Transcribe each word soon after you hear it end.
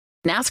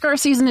NASCAR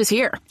season is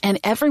here, and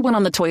everyone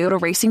on the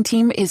Toyota racing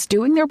team is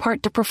doing their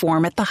part to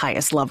perform at the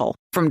highest level.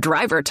 From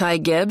driver Ty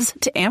Gibbs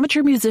to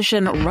amateur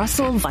musician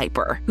Russell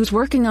Viper, who's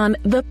working on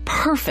the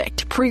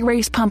perfect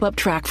pre-race pump-up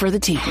track for the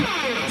team.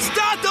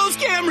 Start those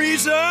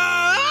Camrys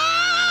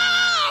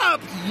up!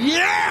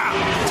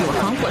 Yeah! To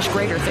accomplish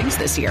greater things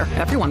this year,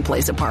 everyone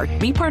plays a part.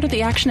 Be part of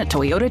the action at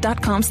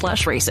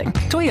toyota.com/racing.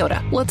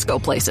 Toyota, let's go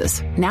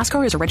places.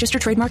 NASCAR is a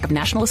registered trademark of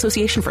National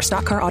Association for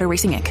Stock Car Auto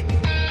Racing, Inc.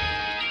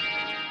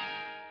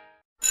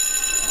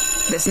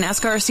 This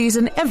NASCAR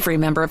season, every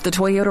member of the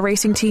Toyota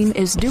racing team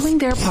is doing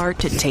their part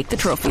to take the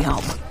trophy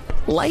home.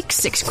 Like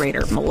sixth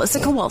grader Melissa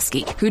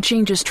Kowalski, who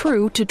changes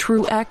true to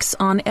True X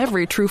on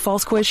every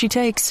true-false quiz she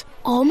takes.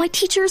 All my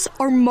teachers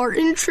are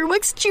Martin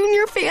Truex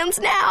Jr. fans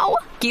now.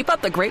 Keep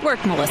up the great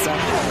work, Melissa.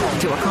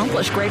 To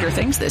accomplish greater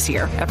things this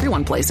year,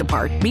 everyone plays a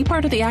part. Be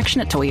part of the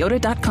action at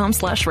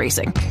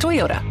toyota.com/racing.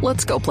 Toyota,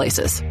 let's go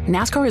places.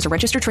 NASCAR is a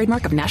registered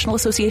trademark of National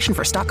Association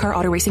for Stock Car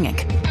Auto Racing,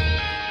 Inc.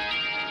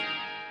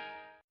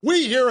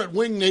 We here at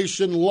Wing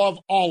Nation love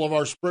all of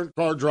our sprint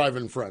car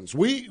driving friends.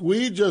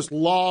 We just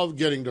love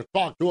getting to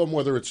talk to them,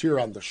 whether it's here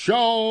on the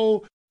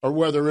show or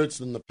whether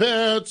it's in the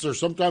pits, or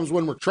sometimes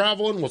when we're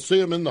traveling, we'll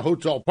see them in the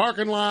hotel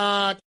parking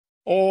lot,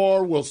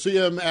 or we'll see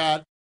them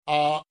at,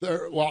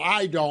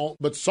 I don't,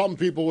 but some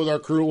people with our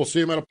crew will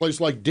see them at a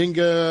place like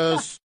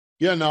Dingus,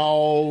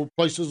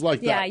 places like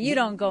that. Yeah, you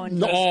don't go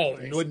into No,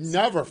 you would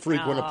never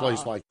frequent a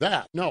place like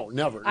that. No,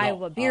 never.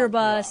 Iowa Beer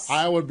Bus.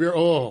 Iowa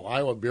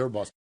Beer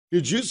Bus.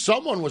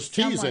 Someone was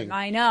teasing.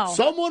 I know.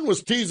 Someone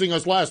was teasing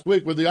us last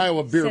week with the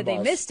Iowa Beer Bus. They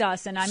missed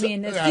us, and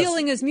the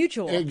feeling is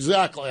mutual.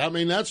 Exactly. I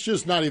mean, that's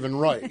just not even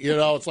right.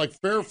 It's like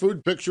Fair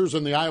Food Pictures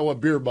and the Iowa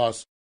Beer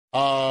Bus. They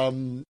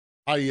were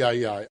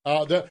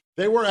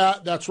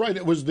at, that's right,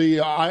 it was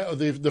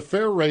the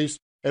fair race,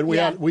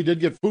 and we did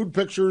get food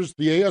pictures.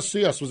 The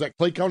ASCS was at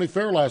Clay County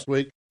Fair last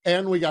week,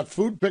 and we got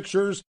food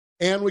pictures,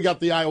 and we got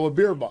the Iowa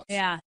Beer Bus.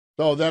 Yeah.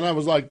 So then I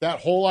was like,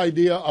 that whole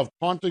idea of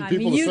taunting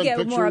people to send pictures.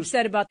 You get more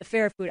upset about the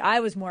fair food. I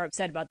was more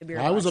upset about the beer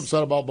bus. I was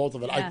upset about both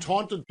of it. Yeah. I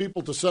taunted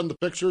people to send the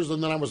pictures,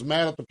 and then I was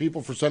mad at the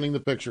people for sending the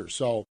pictures.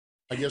 So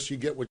I guess you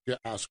get what you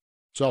ask.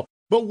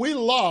 But we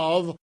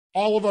love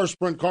all of our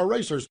sprint car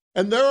racers,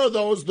 and there are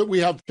those that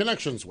we have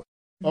connections with,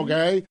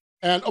 okay?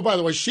 And, by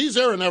the way, she's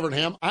Erin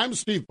Evernham. I'm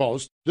Steve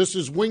Post. This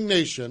is Wing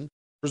Nation,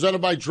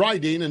 presented by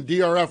Dryden and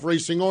DRF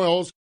Racing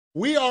Oils.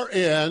 We are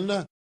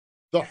in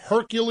the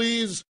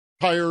Hercules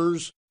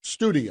Tires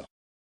studio.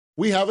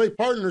 We have a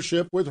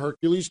partnership with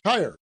Hercules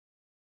Tire.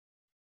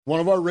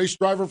 One of our race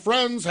driver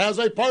friends has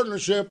a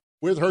partnership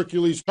with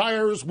Hercules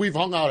Tires. We've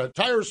hung out at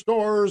tire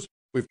stores.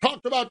 We've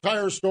talked about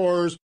tire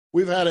stores.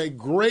 We've had a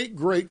great,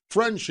 great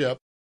friendship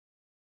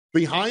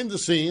behind the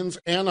scenes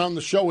and on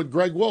the show with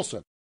Greg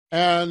Wilson.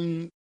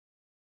 And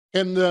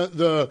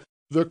the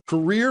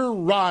career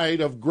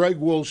ride of Greg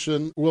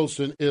Wilson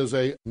is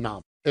a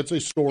novel. It's a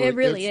story. It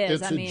really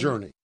is. It's a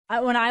journey.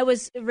 When I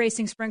was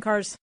racing sprint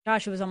cars,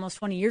 gosh, it was almost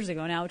 20 years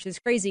ago now, which is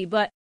crazy.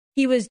 But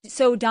he was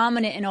so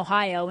dominant in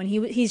Ohio, and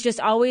he's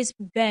just always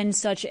been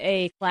such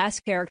a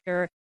class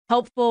character,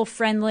 helpful,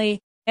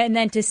 friendly. And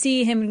then to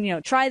see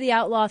him, try the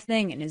outlaw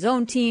thing in his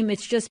own team,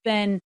 it's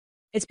been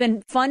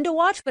fun to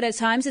watch, but at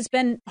times it's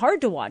been hard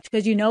to watch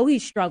because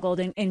he's struggled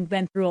and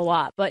been through a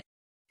lot. But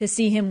to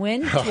see him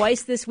win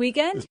twice this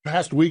weekend. This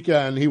past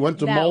weekend, he went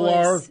to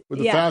Molar with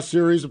the Fast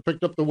Series and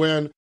picked up the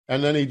win.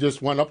 And then he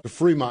just went up to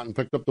Fremont and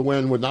picked up the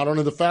win with not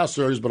only the Fast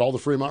Series, but all the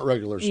Fremont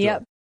regulars, too.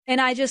 Yep.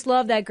 And I just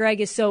love that Greg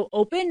is so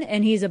open,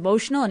 and he's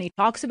emotional, and he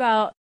talks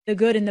about the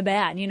good and the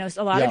bad.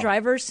 A lot of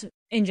drivers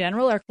in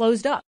general are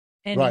closed up,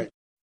 and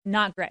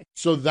not Greg.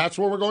 So that's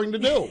what we're going to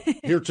do.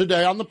 Here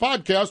today on the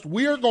podcast,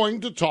 we are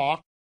going to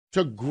talk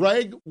to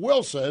Greg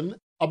Wilson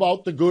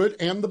about the good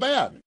and the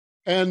bad.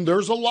 And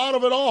there's a lot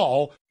of it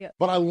all,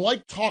 but I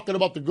like talking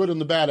about the good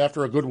and the bad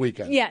after a good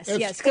weekend. Yes,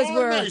 because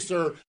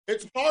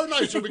It's far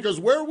nicer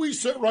because where we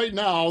sit right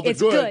now, it's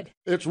good.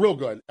 It's real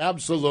good.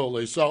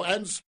 Absolutely. So,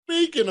 and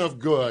speaking of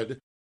good,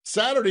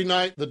 Saturday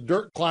night, the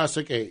Dirt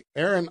Classic 8.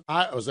 Aaron,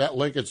 I was at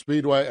Lincoln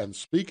Speedway, and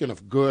speaking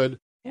of good,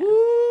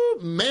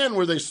 man,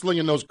 were they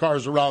slinging those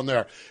cars around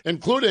there,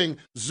 including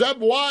Zeb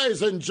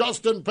Wise and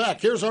Justin Peck.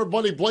 Here's our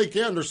buddy Blake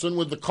Anderson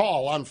with the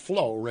call on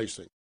Flow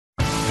Racing.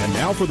 And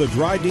now for the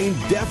Dryden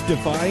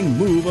death-defying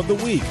move of the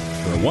week,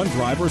 where one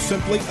driver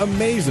simply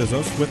amazes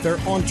us with their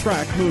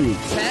on-track moves.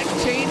 Peck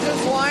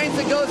changes lines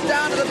and goes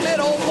down to the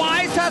middle.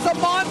 Wise has a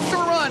monster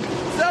run.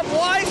 Zeb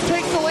Wise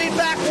takes the lead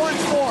back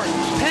once more.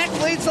 Peck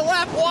leads the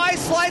lap.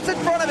 Wise slides in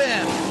front of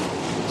him.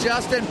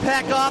 Justin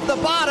Peck off the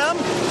bottom.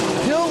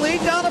 He'll lead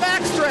down the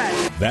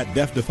backstretch. That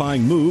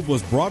death-defying move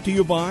was brought to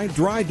you by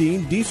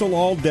Dryden Diesel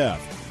All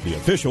Death, the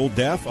official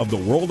DEF of the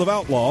World of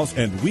Outlaws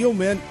and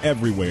wheelmen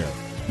everywhere.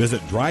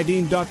 Visit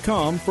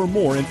Dryden.com for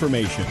more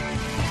information.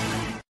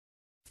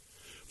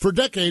 For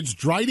decades,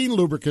 Dryden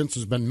Lubricants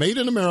has been made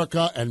in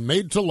America and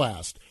made to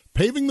last,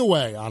 paving the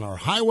way on our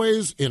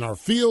highways, in our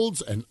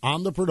fields, and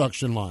on the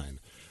production line.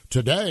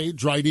 Today,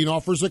 Dryden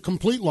offers a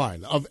complete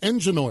line of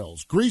engine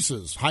oils,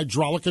 greases,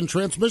 hydraulic and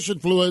transmission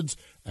fluids,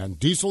 and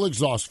diesel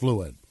exhaust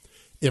fluid.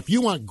 If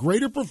you want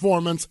greater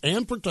performance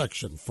and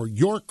protection for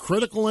your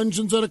critical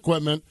engines and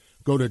equipment,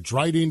 go to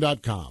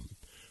Dryden.com.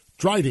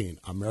 Dryden,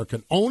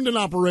 American owned and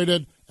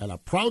operated, and a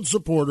proud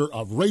supporter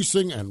of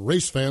racing and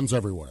race fans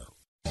everywhere.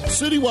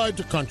 Citywide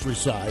to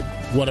countryside,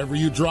 whatever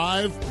you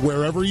drive,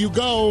 wherever you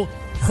go,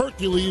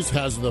 Hercules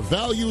has the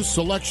value,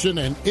 selection,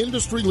 and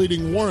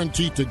industry-leading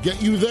warranty to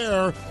get you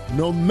there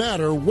no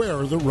matter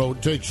where the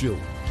road takes you.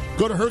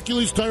 Go to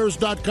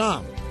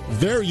HerculesTires.com.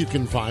 There you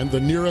can find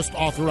the nearest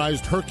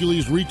authorized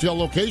Hercules retail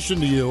location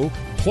to you.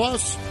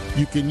 Plus,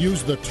 you can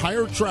use the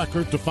tire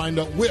tracker to find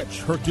out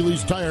which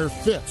Hercules tire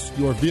fits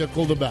your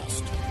vehicle the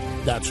best.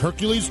 That's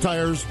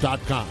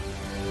HerculesTires.com.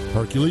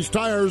 Hercules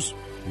Tires,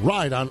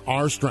 ride on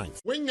our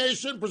strength. Wing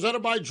Nation,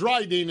 presented by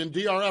Dryden and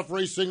DRF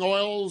Racing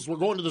Oils. We're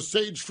going to the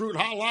Sage Fruit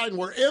Hotline.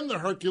 We're in the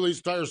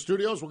Hercules Tires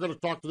studios. We're going to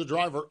talk to the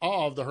driver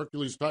of the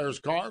Hercules Tires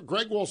car.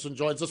 Greg Wilson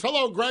joins us.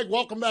 Hello, Greg.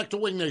 Welcome back to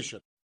Wing Nation.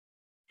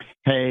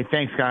 Hey,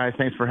 thanks, guys.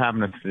 Thanks for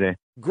having us today.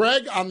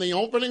 Greg, on the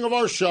opening of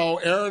our show,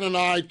 Aaron and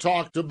I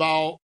talked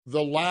about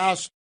the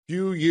last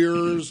few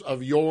years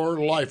of your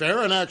life.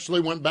 Aaron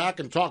actually went back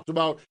and talked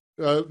about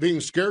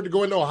being scared to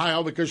go into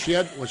Ohio because she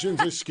didn't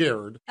say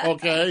scared,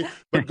 okay,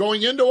 but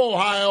going into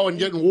Ohio and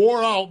getting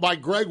wore out by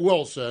Greg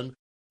Wilson.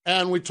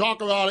 And we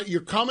talk about it.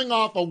 You're coming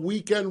off a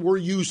weekend where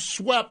you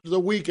swept the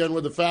weekend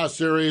with the Fast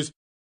Series.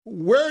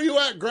 Where are you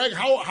at, Greg?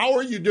 How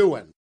are you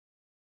doing?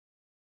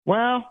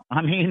 Well,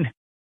 I mean,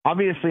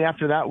 obviously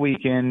after that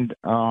weekend,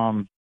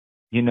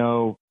 you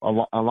know,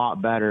 a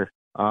lot better.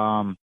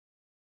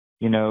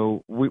 You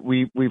know,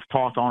 we've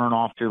talked on and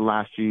off through the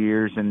last few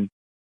years, and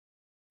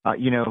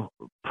you know,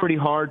 pretty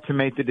hard to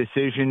make the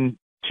decision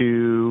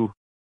to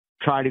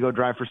try to go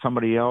drive for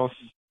somebody else.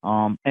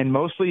 And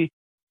mostly,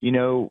 you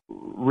know,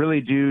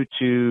 really due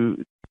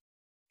to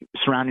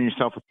surrounding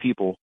yourself with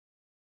people,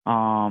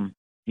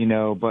 you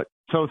know, but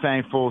so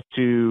thankful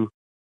to,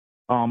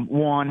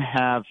 one,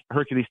 have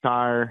Hercules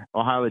Tire,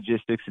 Ohio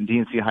Logistics, and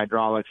DNC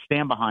Hydraulics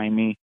stand behind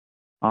me,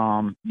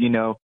 you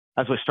know,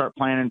 as we start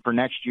planning for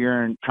next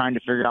year and trying to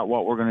figure out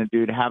what we're going to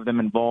do to have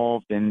them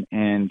involved and,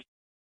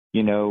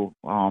 you know,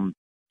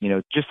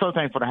 just so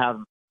thankful to have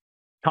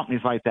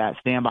companies like that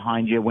stand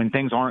behind you when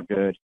things aren't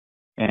good.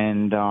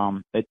 And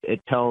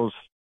it tells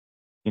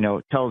me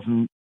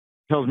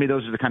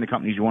those are the kind of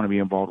companies you want to be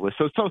involved with.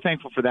 So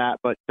thankful for that.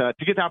 But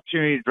to get the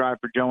opportunity to drive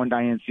for Joe and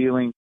Diane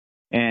Sealing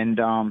and,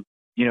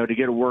 you know, to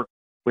get to work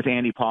with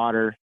Andy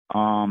Potter,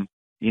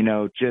 you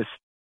know, just,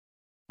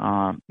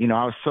 you know,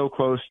 I was so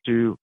close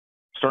to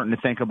starting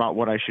to think about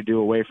what I should do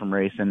away from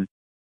racing.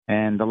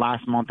 And the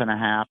last month and a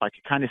half, I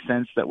could kind of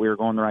sense that we were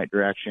going the right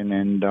direction.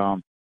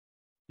 And,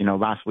 you know,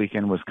 last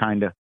weekend was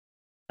kind of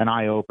an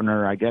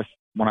eye-opener, I guess,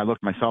 when I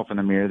looked myself in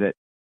the mirror that,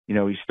 you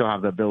know, you still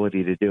have the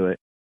ability to do it.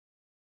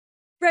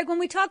 Greg, when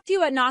we talked to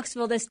you at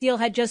Knoxville, this deal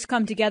had just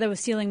come together with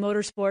Sealing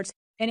Motorsports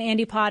and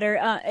Andy Potter.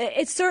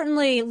 It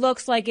certainly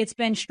looks like it's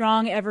been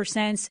strong ever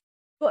since.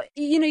 But,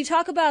 you know, you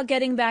talk about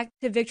getting back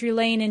to victory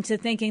lane and to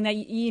thinking that,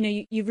 you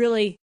know, you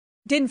really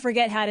didn't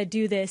forget how to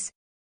do this.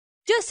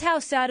 Just how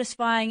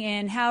satisfying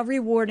and how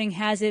rewarding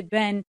has it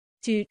been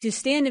to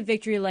stand in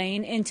victory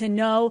lane and to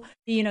know,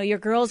 you know, your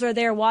girls are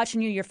there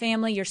watching you, your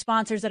family, your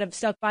sponsors that have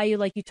stuck by you,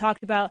 like you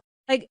talked about.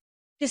 Like,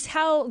 just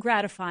how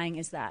gratifying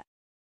is that?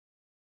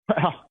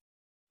 Well,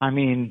 I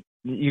mean,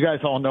 you guys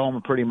all know I'm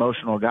a pretty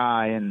emotional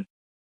guy, and,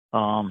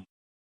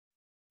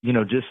 you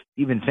know, just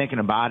even thinking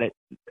about it,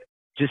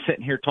 just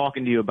sitting here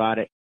talking to you about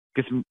it,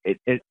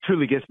 it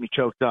truly gets me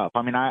choked up.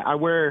 I mean, I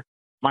wear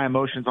my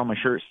emotions on my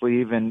shirt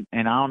sleeve, and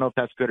I don't know if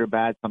that's good or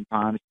bad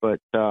sometimes, but,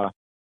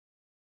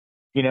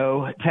 you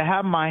know, to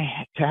have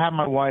my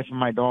wife and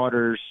my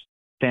daughters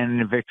standing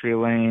in victory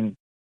lane,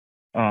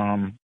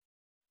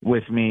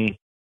 with me,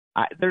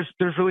 there's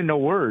really no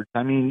words.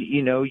 I mean,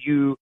 you know,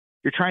 you're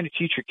trying to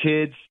teach your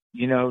kids,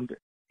 you know,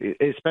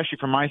 especially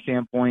from my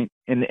standpoint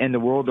in the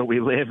world that we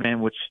live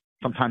in, which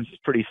sometimes is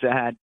pretty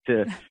sad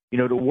to, you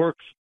know, to work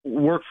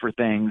for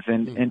things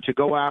and to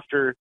go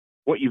after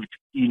what you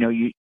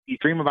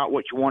dream about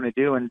what you want to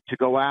do and to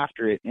go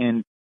after it.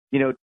 And, you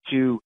know,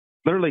 to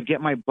literally get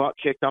my butt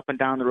kicked up and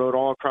down the road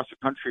all across the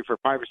country for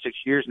 5 or 6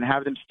 years and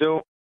have them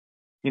still,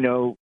 you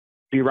know,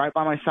 be right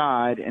by my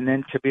side, and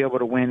then to be able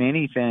to win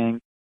anything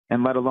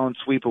and let alone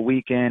sweep a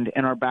weekend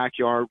in our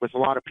backyard with a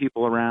lot of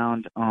people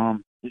around.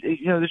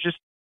 You know, there's just,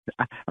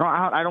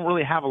 I don't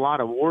really have a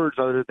lot of words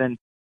other than,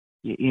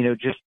 you know,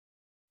 just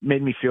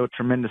made me feel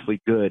tremendously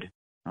good.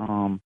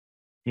 You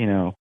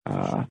know,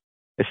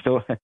 it's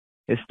still,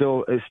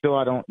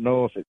 I don't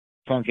know if it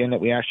sunk in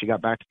that we actually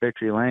got back to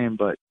victory lane,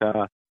 but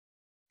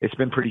it's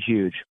been pretty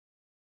huge.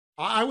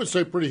 I would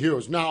say pretty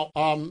huge. Now,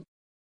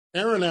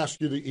 Aaron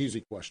asked you the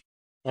easy question,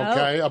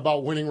 okay,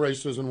 about winning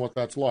races and what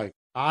that's like.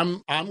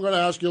 I'm going to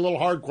ask you a little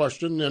hard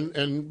question,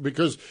 and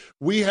because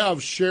we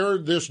have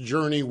shared this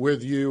journey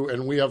with you,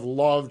 and we have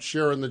loved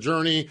sharing the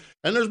journey,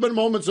 and there's been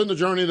moments in the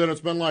journey that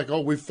it's been like,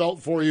 oh, we've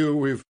felt for you,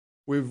 we've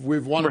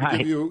wanted to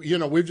give you, you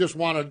know, we've just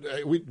wanted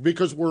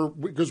because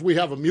we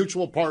have a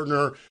mutual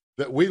partner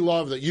that we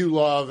love, that you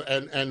love,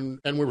 and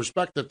we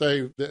respect that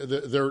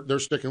they're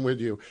sticking with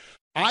you.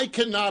 I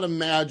cannot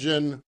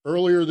imagine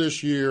earlier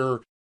this year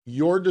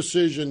your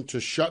decision to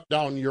shut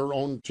down your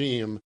own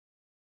team.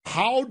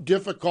 How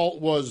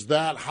difficult was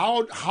that?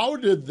 How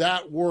did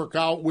that work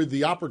out with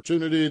the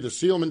opportunity the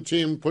Seelman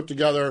team put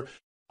together?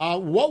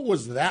 What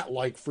was that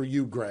like for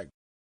you, Greg?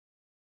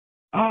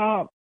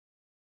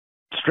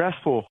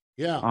 Stressful.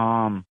 Yeah.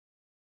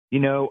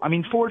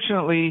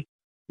 Fortunately,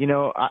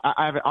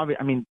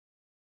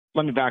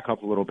 let me back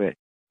up a little bit.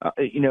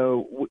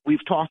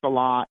 We've talked a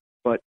lot,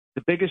 but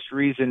the biggest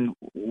reason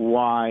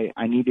why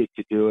I needed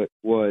to do it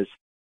was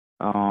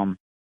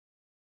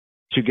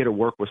to get to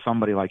work with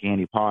somebody like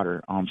Andy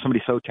Potter,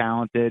 somebody so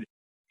talented,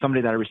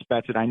 somebody that I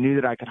respected. I knew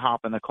that I could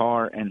hop in the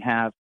car and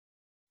have,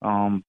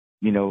 a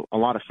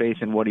lot of faith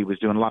in what he was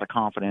doing, a lot of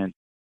confidence.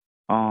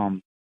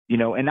 And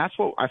that's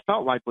what I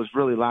felt like was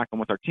really lacking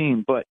with our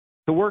team. But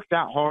to work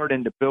that hard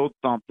and to build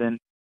something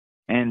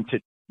and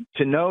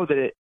to know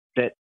that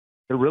that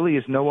there really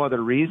is no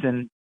other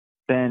reason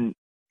than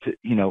to,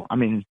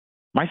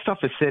 my stuff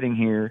is sitting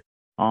here.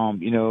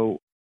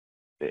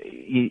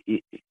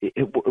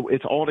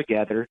 It's all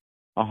together.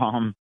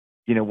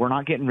 We're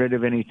not getting rid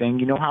of anything.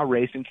 You know how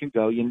racing can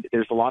go.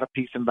 There's a lot of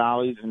peaks and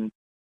valleys, and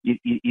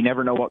you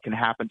never know what can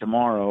happen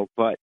tomorrow.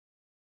 But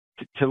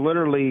to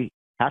literally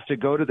have to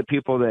go to the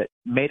people that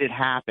made it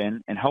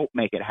happen and help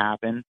make it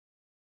happen,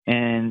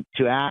 and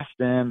to ask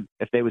them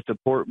if they would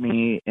support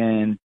me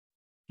in,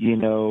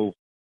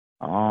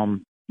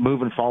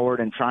 moving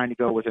forward and trying to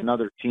go with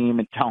another team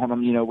and telling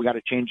them, we got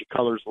to change the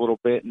colors a little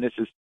bit. And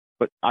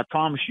but I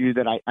promise you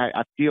that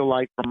I feel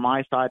like from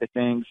my side of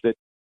things that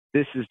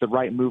this is the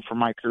right move for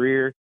my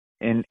career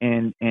and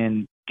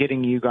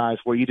getting you guys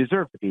where you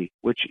deserve to be,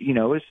 which,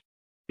 is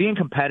being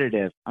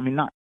competitive.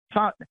 It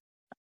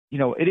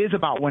is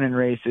about winning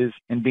races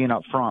and being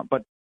up front,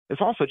 but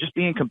it's also just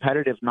being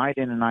competitive night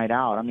in and night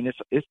out.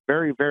 It's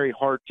very, very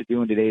hard to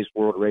do in today's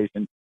world of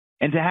racing.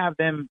 And to have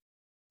them,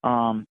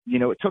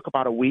 it took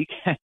about a week.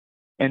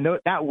 And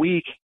that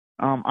week,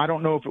 I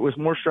don't know if it was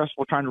more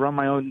stressful trying to run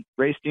my own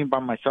race team by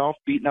myself,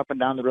 beating up and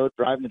down the road,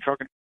 driving the truck,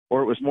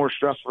 or it was more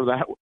stressful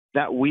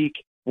that week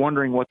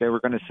wondering what they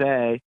were going to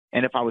say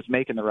and if I was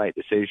making the right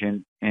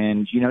decision.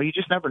 And, you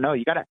just never know.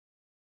 You got to,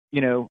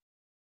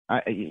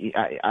 I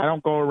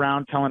don't go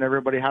around telling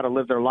everybody how to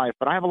live their life,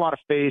 but I have a lot of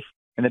faith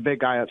in the big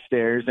guy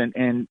upstairs.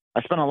 And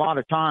I spent a lot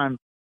of time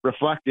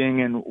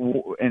reflecting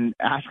and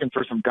asking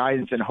for some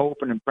guidance and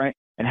hoping and praying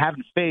and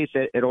having faith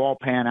that it'll all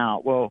pan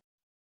out. Well,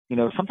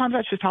 sometimes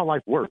that's just how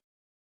life works.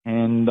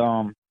 And,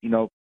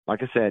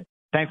 like I said,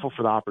 thankful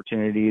for the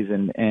opportunities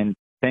and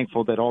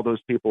thankful that all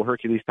those people,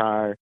 Hercules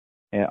Tire,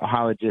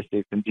 Ohio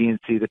Logistics, and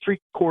DNC, the three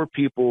core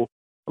people,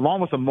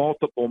 along with the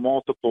multiple,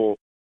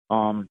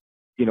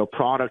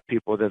 product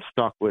people that have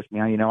stuck with me.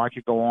 I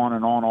could go on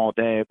and on all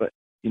day, but,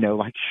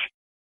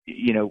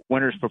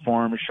 Winners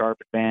Performance, Sharp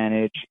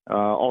Advantage,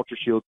 Ultra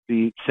Shield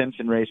Speed,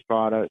 Simpson Race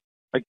Product,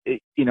 and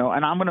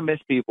I'm going to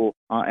miss people,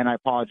 and I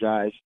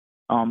apologize.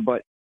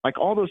 But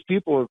all those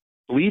people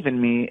believe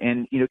in me,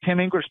 and, Tim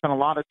English spent a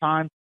lot of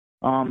time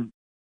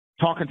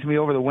talking to me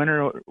over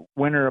the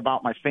winter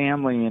about my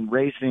family and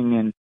racing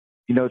and,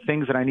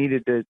 things that I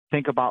needed to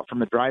think about from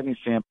the driving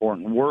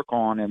standpoint and work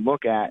on and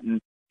look at.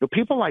 And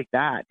people like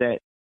that that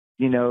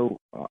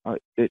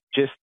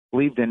just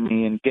believed in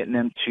me and getting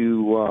them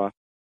to,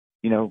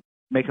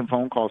 making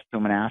phone calls to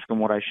them and asking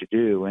what I should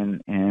do.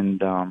 And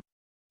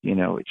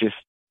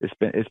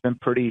it's been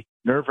pretty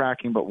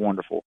nerve-wracking, but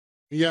wonderful.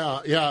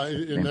 Yeah,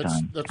 and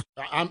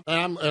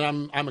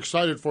I'm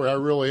excited for you. I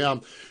really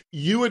am.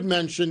 You had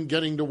mentioned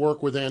getting to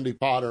work with Andy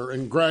Potter,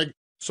 and Greg,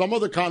 some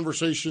of the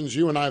conversations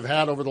you and I have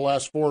had over the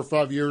last 4 or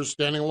 5 years,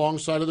 standing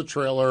alongside of the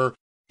trailer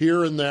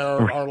here and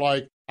there, are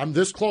like, I'm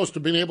this close to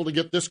being able to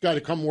get this guy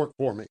to come work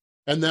for me.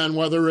 And then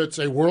whether it's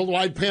a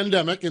worldwide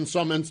pandemic in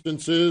some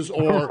instances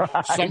or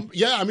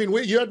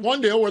you had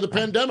one deal where the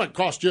pandemic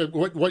cost you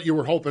what you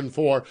were hoping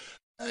for.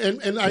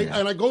 And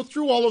I go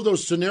through all of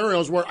those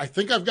scenarios where I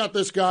think I've got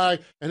this guy,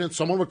 and then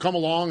someone would come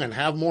along and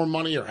have more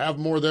money or have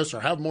more this or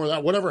have more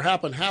that. Whatever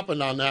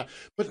happened on that.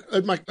 But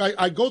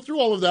I go through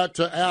all of that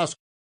to ask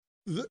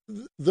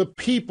the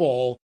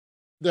people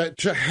that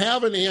to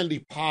have an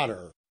Andy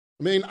Potter.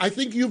 I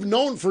think you've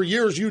known for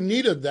years you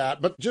needed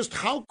that, but just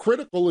how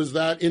critical is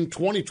that in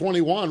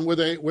 2021 with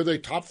a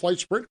top flight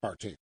sprint car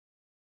team?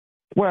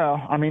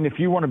 Well, if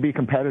you want to be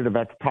competitive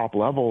at the top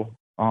level,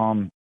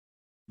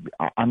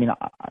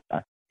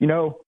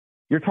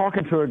 you're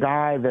talking to a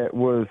guy that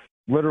was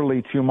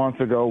literally 2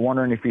 months ago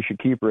wondering if he should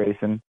keep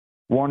racing,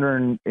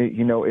 wondering,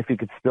 if he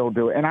could still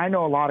do it. And I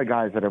know a lot of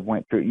guys that have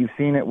went through it. You've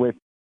seen it with,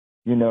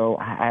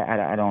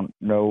 I don't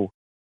know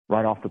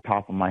right off the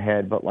top of my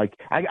head, but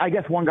I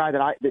guess one guy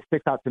that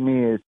sticks out to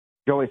me is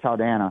Joey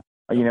Saldana.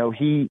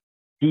 He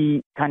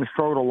kind of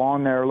strode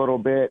along there a little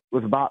bit,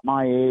 was about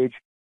my age.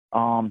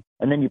 And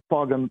then you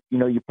plug him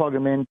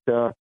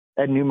into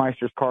Ed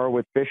Neumeister's car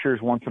with Fisher's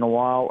once in a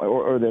while,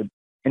 or the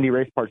Indy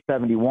Race Parts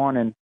 71,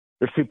 and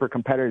they're super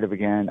competitive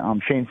again.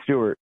 Shane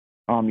Stewart,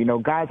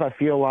 Guys I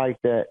feel like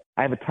that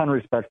I have a ton of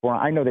respect for.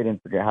 I know they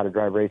didn't forget how to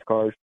drive race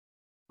cars,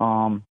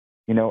 and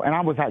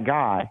I was that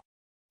guy.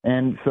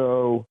 And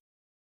so,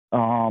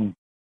 you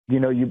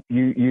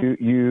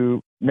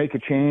make a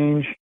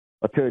change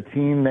to a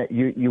team that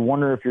you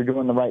wonder if you're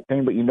doing the right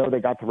thing, but they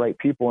got the right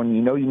people, and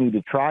you need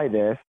to try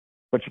this,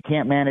 but you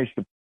can't manage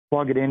to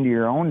plug it into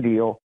your own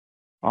deal,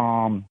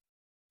 and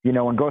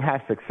go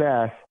have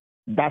success.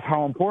 That's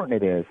how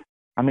important it is.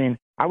 I mean,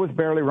 I was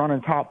barely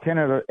running top 10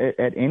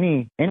 at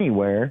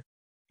anywhere,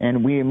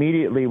 and we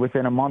immediately,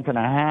 within a month and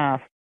a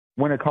half,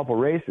 win a couple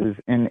races.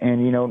 And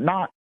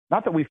not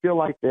that we feel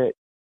like that,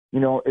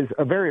 is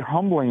a very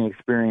humbling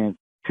experience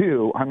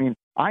too. I mean,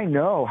 I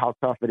know how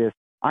tough it is.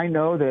 I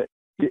know that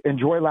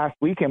enjoy last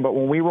weekend, but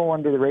when we roll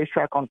into the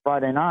racetrack on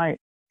Friday night,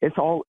 it's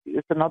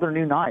another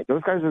new night.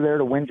 Those guys are there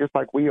to win just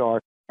like we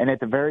are, and at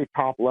the very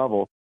top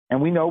level.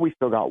 And we know we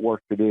still got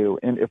work to do,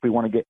 and if we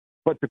want to get.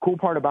 But the cool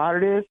part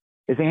about it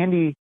is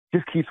Andy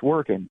just keeps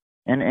working,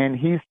 and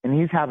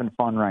he's having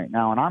fun right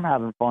now, and I'm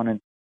having fun, and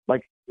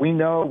like we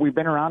know we've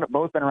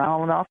both been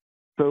around enough,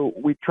 so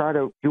we try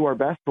to do our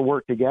best to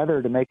work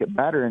together to make it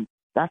better, and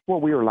that's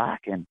what we were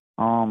lacking.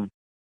 I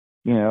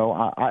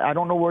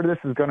don't know where this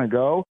is going to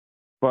go,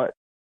 but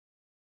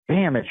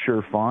damn, it's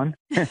sure fun.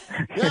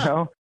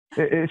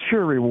 It's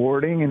sure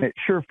rewarding, and it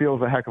sure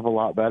feels a heck of a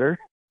lot better.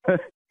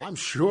 I'm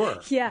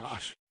sure. Yeah.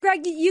 Gosh.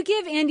 Greg, you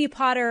give Andy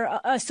Potter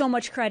so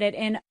much credit,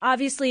 and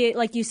obviously,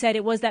 like you said,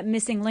 it was that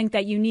missing link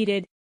that you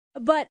needed.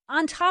 But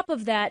on top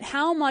of that,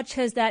 how much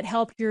has that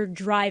helped your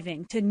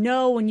driving to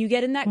know when you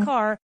get in that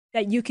car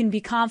that you can be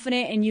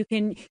confident and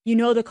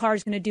the car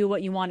is going to do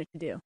what you want it to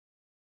do?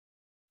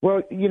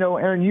 Well,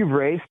 Aaron, you've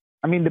raced.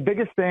 I mean, the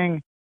biggest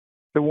thing,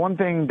 the one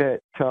thing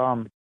that,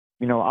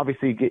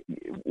 obviously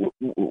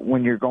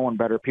when you're going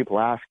better, people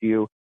ask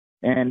you.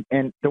 And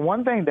the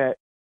one thing that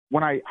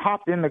when I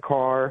hopped in the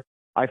car,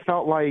 I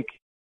felt like,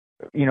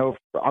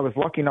 I was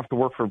lucky enough to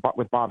work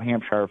with Bob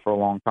Hampshire for a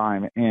long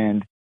time,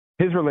 and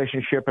his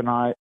relationship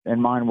and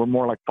mine were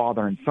more like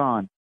father and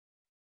son.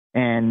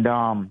 And,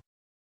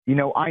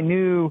 I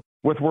knew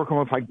with working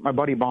with like my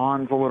buddy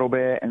Bonds a little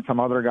bit and some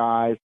other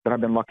guys that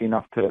I've been lucky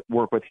enough to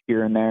work with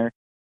here and there,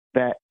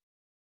 that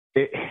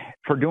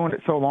for doing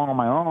it so long on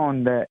my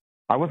own, that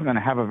I wasn't going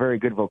to have a very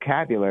good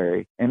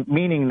vocabulary, and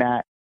meaning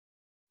that,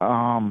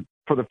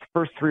 for the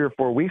first 3 or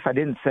 4 weeks, I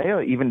didn't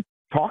even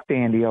talk to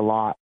Andy a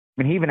lot.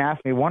 I mean, he even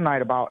asked me one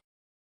night about,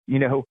 do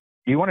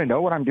you want to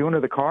know what I'm doing to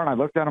the car? And I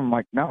looked at him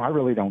like, no, I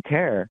really don't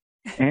care.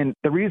 And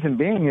the reason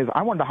being is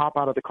I wanted to hop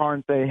out of the car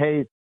and say,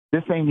 hey,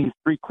 this thing needs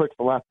 3 clicks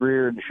to left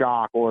rear and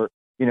shock, or,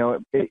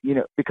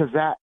 because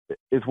that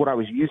is what I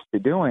was used to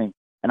doing.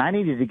 And I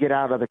needed to get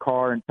out of the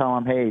car and tell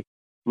him, hey,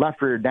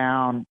 left rear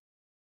down,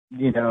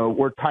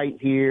 we're tight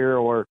here,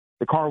 or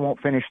the car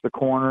won't finish the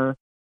corner.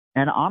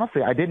 And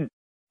honestly, I didn't.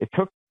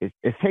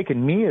 It's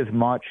taken me as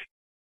much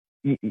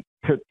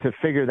to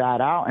figure that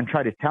out and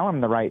try to tell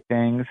him the right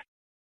things,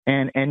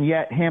 and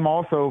yet him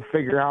also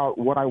figure out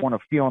what I want to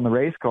feel in the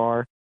race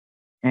car.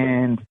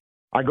 And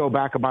I go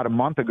back about a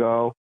month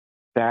ago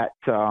that,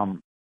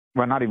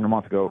 not even a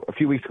month ago, a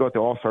few weeks ago at the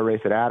All-Star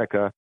race at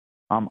Attica,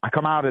 we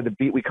come out of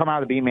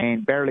the B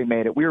main, barely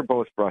made it. We were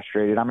both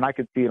frustrated. I mean, I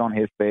could see it on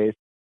his face.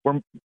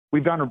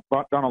 We've done it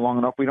long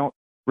enough. We don't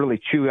really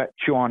chew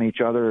on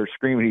each other or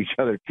scream at each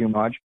other too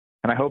much.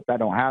 And I hope that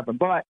don't happen.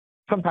 But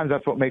sometimes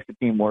that's what makes the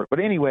team work. But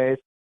anyways,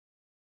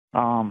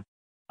 I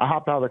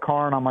hopped out of the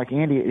car and I'm like,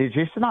 Andy,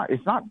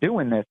 it's not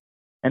doing this.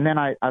 And then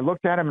I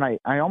looked at him and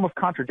I almost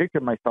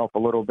contradicted myself a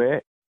little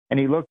bit. And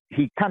he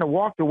kind of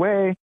walked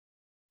away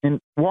and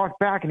walked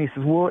back and he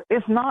says, well,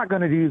 it's not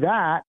going to do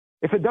that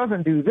if it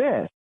doesn't do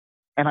this.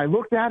 And I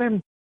looked at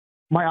him,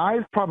 my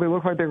eyes probably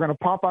looked like they're going to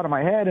pop out of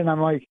my head. And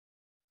I'm like,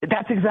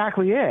 that's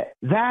exactly it.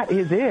 That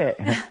is it.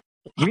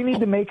 You need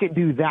to make it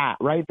do that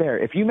right there.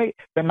 If you make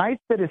the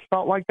nights that it's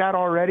felt like that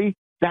already,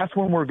 that's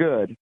when we're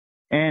good.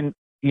 And,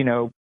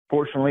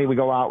 fortunately we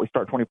go out, we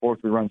start 24th,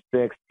 we run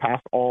 6th,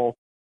 past all,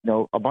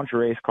 a bunch of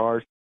race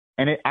cars.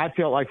 And I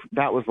feel like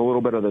that was a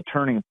little bit of the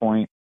turning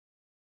point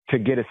to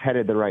get us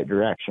headed the right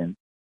direction.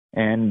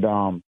 And,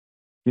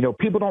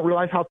 people don't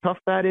realize how tough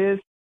that is.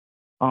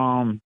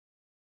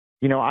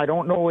 I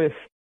don't know if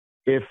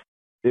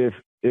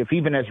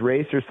even as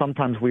racers,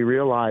 sometimes we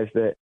realize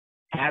that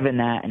having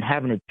that and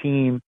having a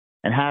team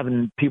and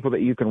having people that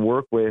you can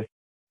work with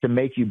to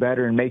make you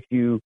better and make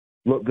you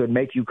look good,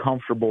 make you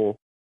comfortable,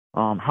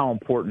 how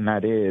important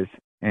that is.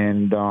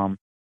 And,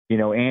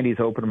 Andy's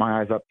opened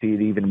my eyes up to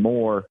it even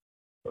more,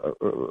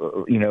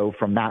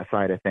 from that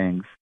side of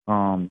things,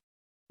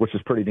 which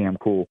is pretty damn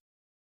cool.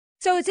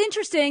 So it's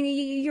interesting.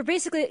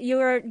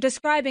 You're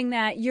describing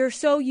that you're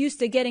so used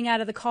to getting out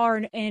of the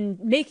car and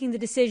making the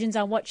decisions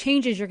on what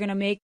changes you're going to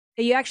make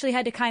that you actually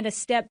had to kind of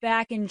step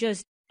back and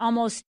just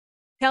almost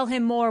tell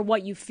him more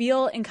what you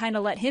feel and kind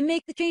of let him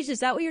make the changes. Is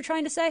that what you're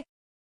trying to say?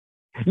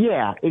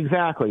 Yeah,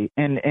 exactly.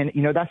 And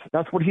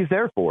that's what he's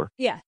there for.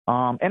 Yeah.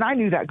 And I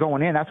knew that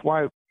going in. That's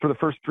why for the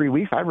first 3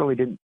 weeks,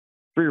 3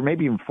 or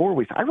maybe even 4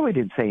 weeks, I really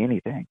didn't say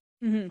anything.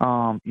 Mm-hmm.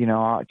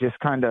 I just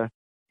kind of,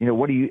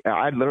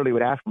 I literally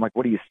would ask him, like,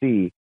 what do you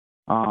see?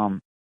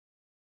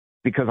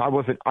 Because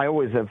I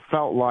always have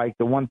felt like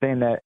the one thing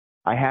that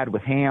I had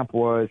with Hamp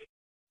was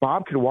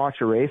Bob could watch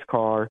a race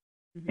car,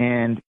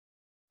 and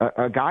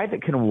a guy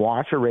that can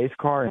watch a race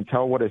car and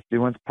tell what it's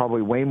doing is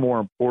probably way more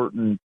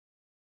important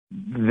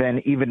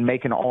than even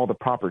making all the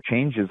proper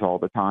changes all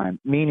the time.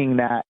 Meaning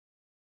that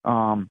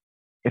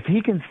if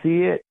he can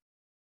see it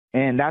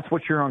and that's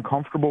what you're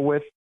uncomfortable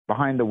with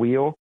behind the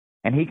wheel,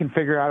 and he can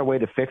figure out a way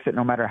to fix it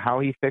no matter how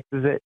he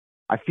fixes it,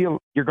 I feel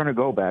you're going to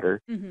go better.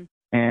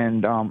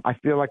 And I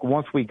feel like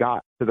once we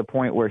got to the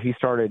point where he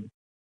started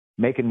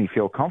making me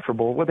feel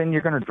comfortable, well, then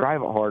you're going to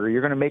drive it harder.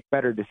 You're going to make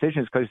better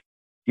decisions because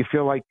you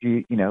feel like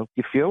you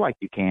feel like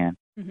you can.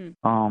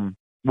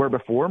 Where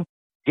before,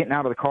 getting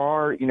out of the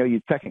car,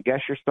 you'd second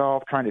guess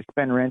yourself, trying to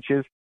spin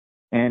wrenches,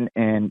 and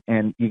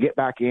you get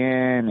back in,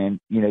 and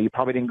you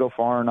probably didn't go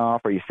far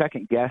enough, or you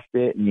second guessed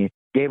it, and you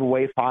gave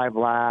away 5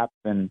 laps,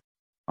 and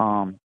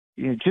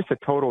just a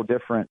total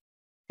different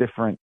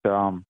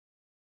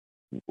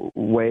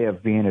way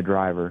of being a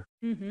driver.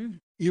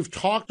 You've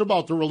talked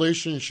about the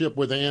relationship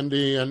with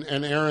Andy,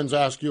 and Aaron's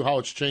asked you how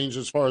it's changed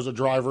as far as a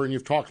driver, and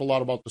you've talked a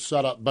lot about the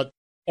setup. But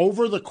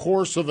over the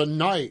course of a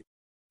night,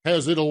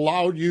 has it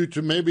allowed you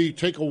to maybe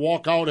take a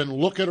walk out and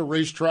look at a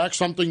racetrack,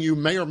 something you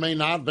may or may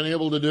not have been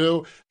able to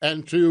do,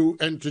 and to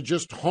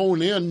just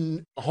hone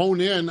in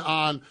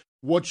on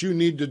what you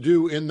need to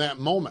do in that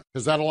moment?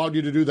 Has that allowed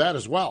you to do that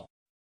as well?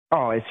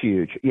 Oh, it's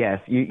huge.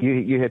 Yes,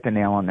 you hit the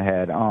nail on the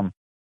head. I'm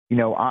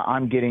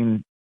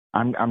getting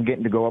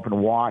to go up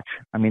and watch.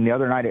 I mean, the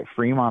other night at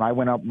Fremont, I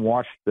went up and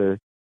watched the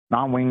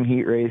non-wing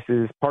heat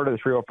races, part of the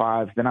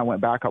 305s. Then I went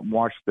back up and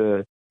watched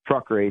the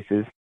truck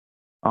races,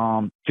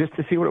 just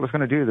to see what it was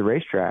going to do to the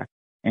racetrack.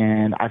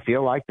 And I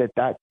feel like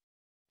that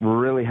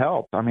really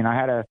helped. I mean,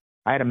 I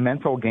had a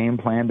mental game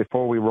plan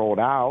before we rolled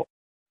out,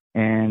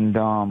 and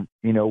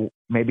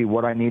maybe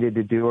what I needed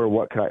to do or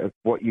what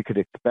you could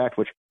expect,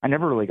 which I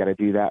never really got to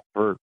do that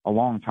for a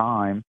long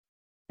time.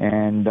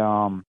 And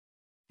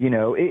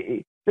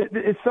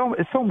it's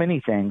so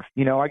many things.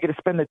 I get to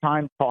spend the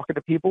time talking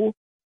to people,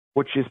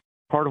 which is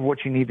part of what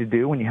you need to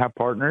do when you have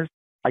partners.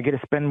 I get to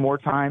spend more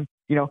time.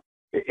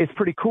 It's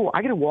pretty cool.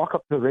 I get to walk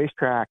up to the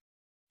racetrack.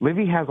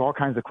 Livy has all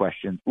kinds of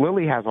questions.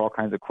 Lily has all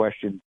kinds of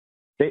questions.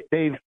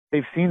 They've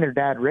seen their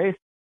dad race,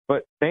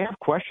 but they have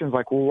questions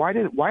like, well, why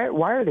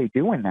are they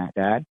doing that,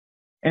 Dad?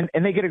 And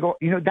they get to go.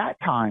 That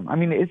time. I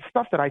mean, it's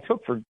stuff that I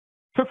took for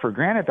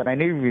granted that I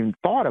never even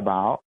thought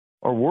about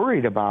or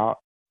worried about.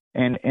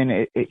 And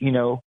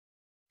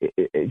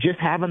just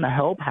having the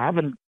help,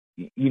 having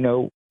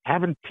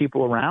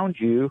people around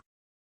you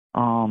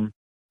that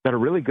are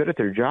really good at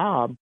their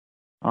job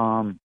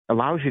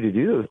allows you to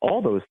do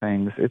all those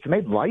things. It's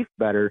made life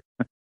better,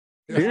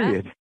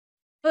 period. Yeah.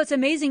 Well, it's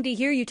amazing to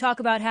hear you talk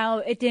about how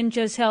it didn't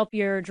just help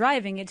your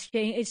driving. It's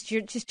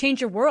just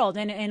changed your world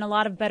in a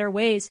lot of better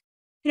ways.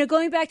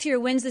 Going back to your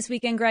wins this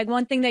weekend, Greg,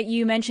 one thing that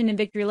you mentioned in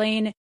Victory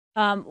Lane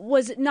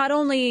was not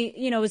only,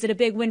 was it a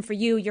big win for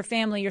you, your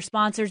family, your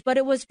sponsors, but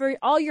it was for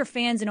all your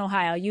fans in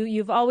Ohio.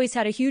 You've always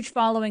had a huge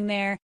following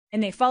there,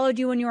 and they followed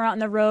you when you were out on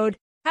the road.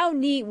 How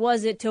neat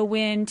was it to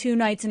win 2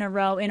 nights in a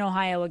row in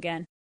Ohio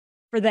again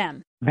for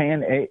them?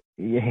 Man,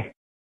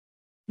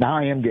 now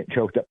I am getting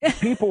choked up.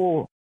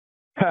 People,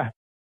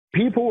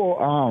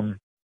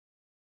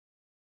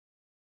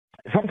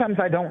 sometimes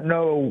I don't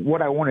know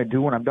what I want to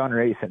do when I'm done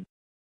racing.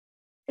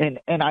 And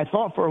I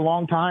thought for a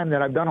long time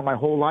that I've done it my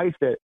whole life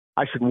that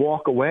I should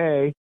walk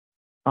away,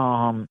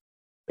 not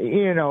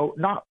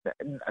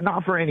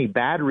for any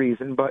bad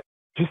reason, but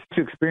just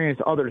to experience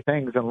other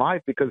things in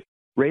life, because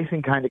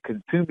racing kind of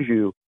consumes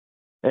you,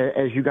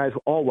 as you guys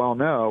all well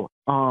know.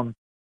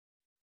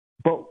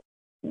 But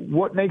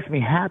what makes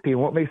me happy and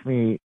what makes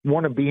me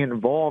want to be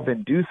involved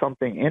and do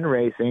something in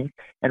racing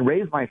and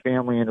raise my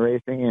family in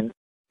racing and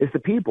is the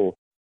people.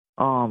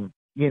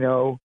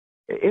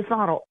 It's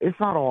not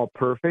all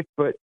perfect,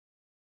 but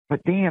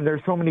damn,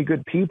 there's so many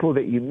good people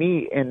that you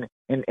meet and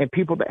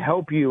people that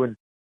help you and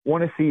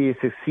want to see you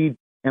succeed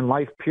in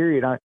life,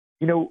 period. I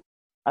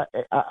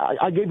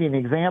give you an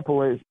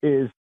example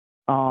is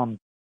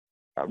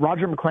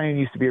Roger McLean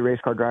used to be a race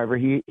car driver.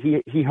 He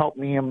helped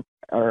me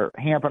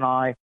Hamp and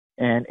I,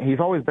 and he's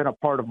always been a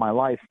part of my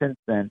life since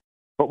then.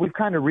 But we've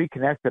kind of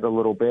reconnected a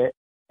little bit,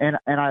 and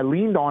I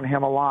leaned on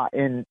him a lot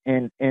in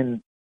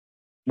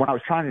when I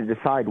was trying to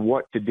decide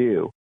what to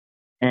do.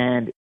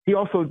 And he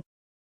also,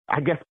 I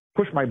guess,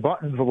 pushed my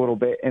buttons a little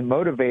bit and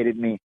motivated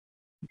me.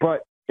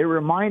 But it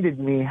reminded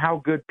me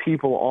how good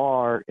people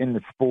are in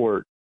the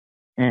sport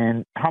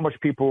and how much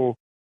people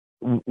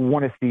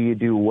want to see you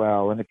do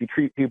well. And if you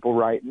treat people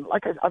right, and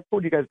like I've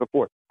told you guys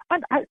before, I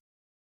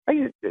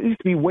used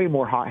to be way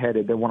more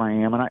hot-headed than what I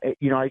am. And I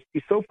used to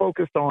be so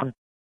focused on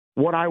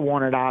what I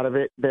wanted out of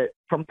it that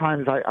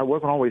sometimes I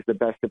wasn't always the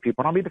best of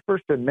people. And I'll be the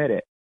first to admit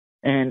it.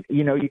 And,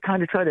 you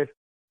kind of try to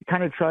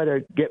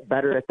get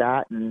better at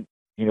that and,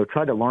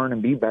 try to learn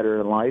and be better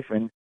in life.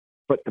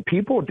 But the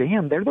people,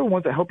 damn, they're the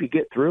ones that help you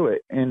get through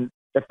it. And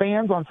the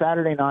fans on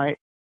Saturday night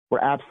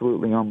were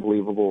absolutely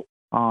unbelievable.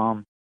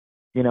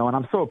 and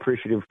I'm so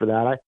appreciative for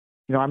that.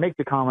 I make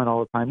the comment all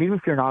the time, even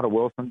if you're not a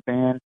Wilson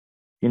fan,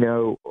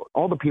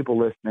 all the people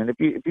listening, if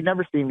you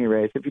never see me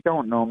race, if you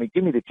don't know me,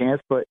 give me the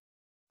chance. But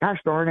gosh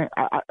darn it,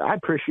 I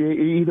appreciate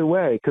it either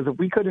way, because if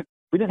we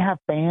didn't have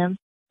fans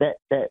that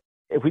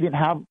if we didn't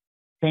have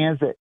fans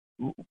that,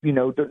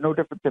 no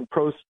different than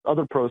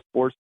other pro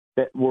sports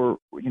that were,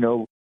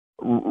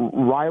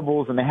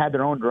 rivals and they had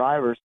their own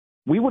drivers,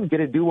 we wouldn't get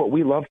to do what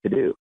we love to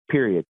do,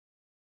 period.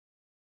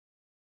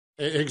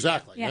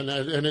 Exactly. Yeah.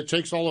 And it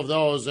takes all of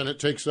those, and it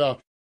takes a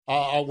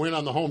win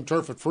on the home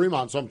turf at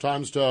Fremont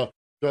sometimes to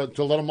let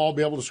them all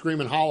be able to scream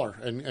and holler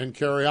and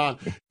carry on.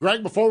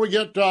 Greg, before we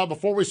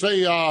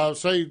say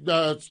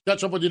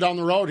catch up with you down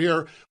the road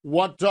here,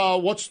 what's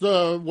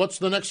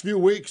the next few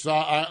weeks?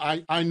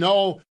 I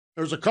know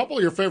there's a couple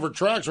of your favorite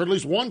tracks, or at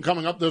least one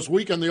coming up this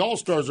weekend. The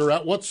All-Stars are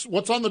at. What's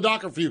on the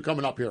docket for you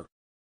coming up here?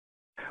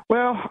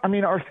 Well,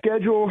 our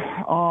schedule,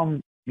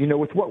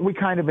 with what we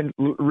kind of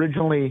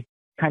originally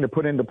kind of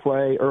put into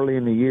play early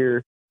in the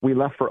year, we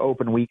left for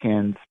open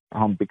weekends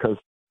because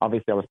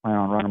obviously I was planning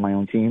on running my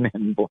own team,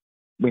 and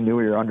we knew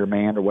we were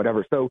undermanned or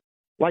whatever. So,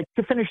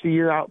 to finish the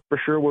year out for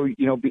sure, we'll,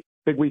 be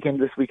big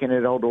weekend this weekend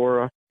at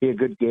Eldora, be a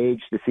good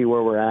gauge to see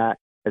where we're at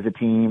as a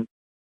team.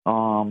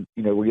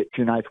 We get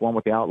 2 nights, one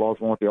with the Outlaws,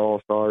 one with the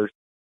All-Stars.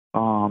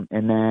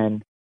 And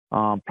then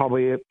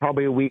probably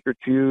a week,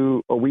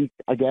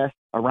 I guess,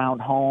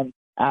 around home,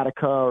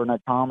 Attica or an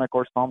Atomic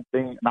or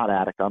something. Not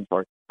Attica, I'm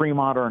sorry.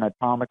 Fremont or an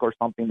Atomic or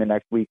something the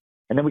next week.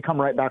 And then we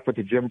come right back with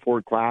the Jim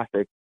Ford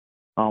Classic,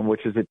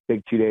 which is a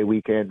big 2-day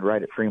weekend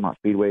right at Fremont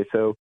Speedway.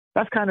 So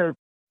that's kind of,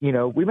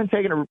 we've been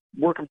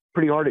working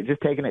pretty hard at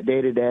just taking it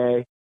day to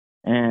day.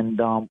 And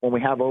when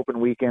we have open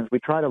weekends, we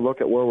try to look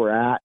at where we're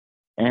at,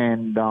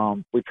 and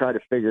we try to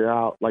figure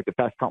out, if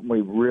that's something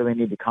we really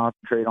need to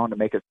concentrate on to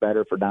make us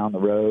better for down the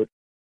road.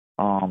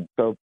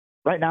 So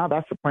right now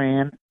that's the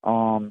plan.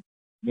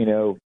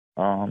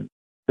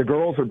 The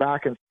girls are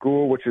back in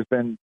school, which has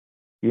been,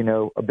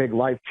 a big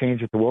life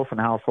change at the Wilson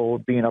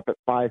household, being up at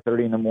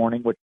 5:30 in the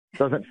morning, which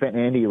doesn't fit in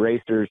any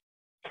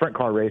sprint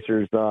car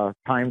racers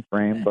time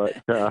frame. But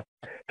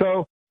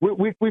so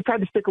we've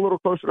tried to stick a little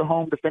closer to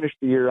home to finish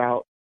the year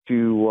out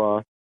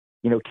to,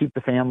 keep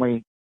the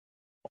family,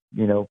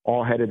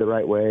 all headed the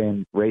right way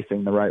and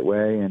racing the right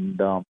way, and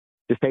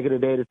just take it a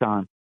day at a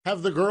time.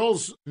 Have the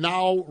girls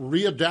now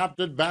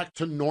readapted back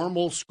to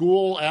normal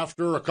school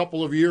after a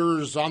couple of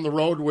years on the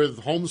road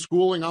with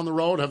homeschooling on the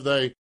road? Have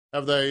they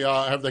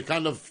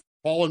kind of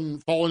fallen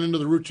into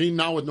the routine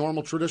now with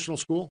normal traditional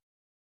school?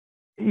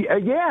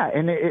 Yeah,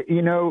 and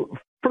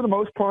for the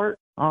most part,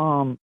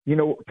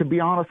 to be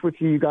honest with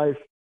you guys,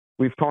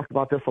 we've talked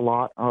about this a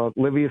lot.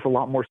 Livy is a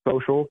lot more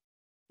social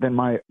than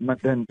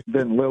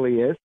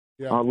Lily is.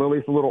 Yeah.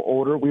 Lily's a little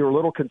older. We were a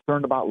little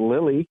concerned about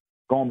Lily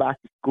going back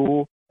to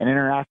school and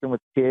interacting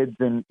with kids,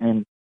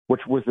 and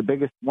which was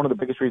one of the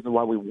biggest reasons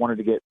why we wanted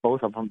to get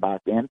both of them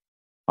back in.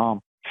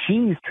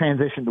 She's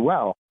transitioned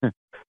well.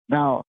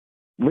 Now,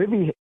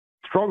 Livy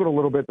struggled a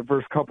little bit the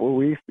first couple of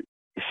weeks.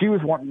 She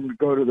was wanting to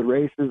go to the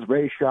races,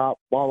 race shop,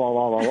 blah, blah,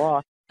 blah, blah,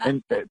 blah.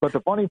 But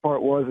the funny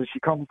part was she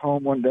comes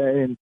home one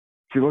day and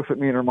she looks at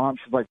me and her mom.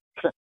 She's like,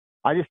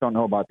 I just don't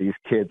know about these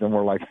kids. And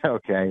we're like,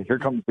 okay, here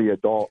comes the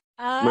adult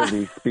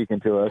Livy speaking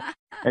to us.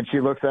 And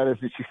she looks at us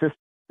and she says,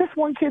 this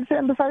one kid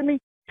sitting beside me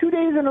 2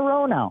 days in a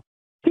row now.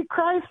 He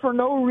cries for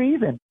no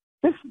reason.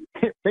 This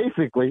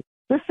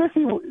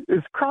sissy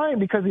is crying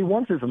because he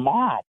wants his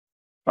mom.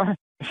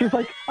 She's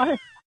like,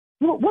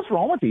 what's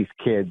wrong with these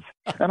kids?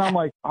 And I'm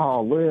like,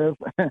 oh, Liv,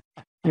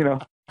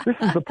 this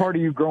is the part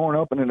of you growing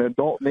up in an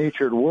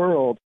adult-natured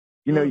world.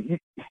 You're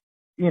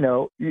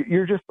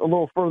just a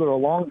little further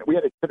along. We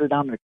had to sit her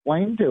down and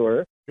explain to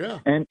her. Yeah.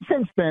 And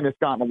since then, it's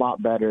gotten a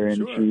lot better,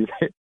 and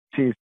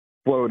she's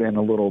flowed in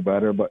a little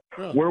better. But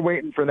we're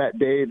waiting for that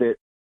day that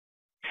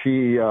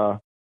she,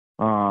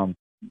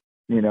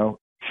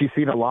 she's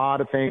seen a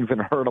lot of things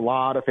and heard a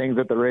lot of things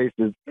at the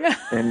races,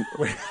 and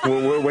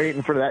we're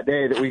waiting for that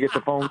day that we get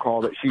the phone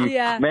call that she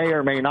may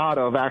or may not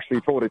have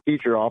actually told a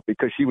teacher off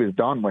because she was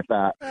done with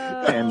that,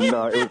 and it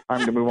was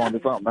time to move on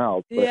to something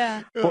else.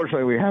 But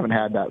fortunately, we haven't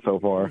had that so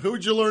far.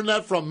 Who'd you learn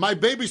that from? My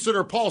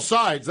babysitter, Paul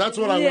Sides. That's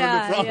what I learned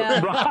it from.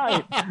 Yeah.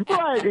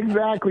 Right,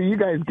 exactly. You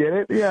guys get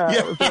it.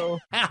 Yeah. So,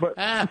 but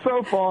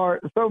so far,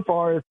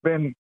 it's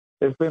been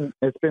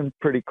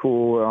pretty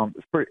cool.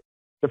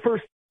 The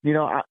first.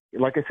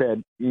 Like I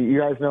said, you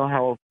guys know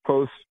how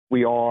close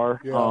we are.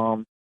 Yeah.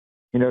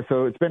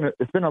 So it's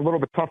been a little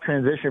bit tough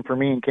transition for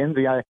me and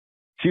Kinsey.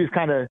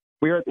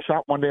 We were at the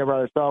shop one day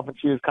by herself, and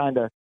she was kind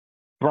of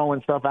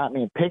throwing stuff at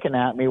me and picking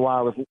at me while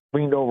I was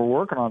leaned over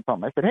working on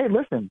something. I said, hey,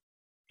 listen,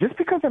 just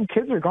because them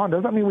kids are gone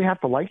doesn't mean we have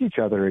to like each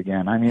other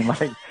again. I mean,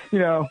 and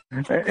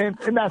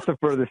that's the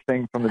furthest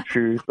thing from the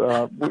truth.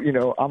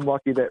 I'm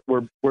lucky that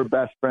we're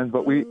best friends,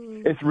 but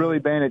it's really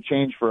been a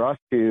change for us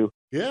too.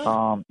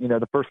 Yeah.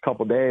 The first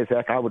couple of days,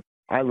 heck,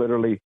 I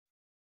literally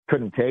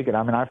couldn't take it.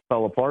 I mean, I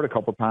fell apart a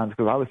couple of times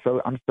because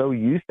I'm so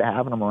used to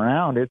having them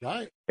around.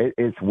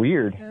 It's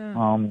weird.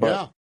 Yeah.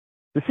 But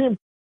to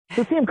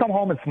see him come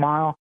home and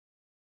smile,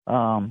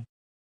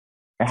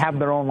 have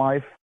their own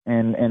life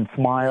and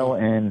smile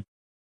and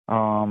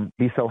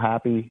be so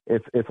happy.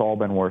 It's all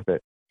been worth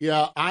it.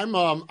 Yeah,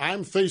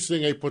 I'm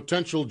facing a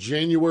potential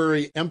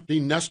January empty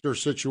nester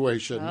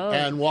situation. Oh.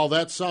 And while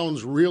that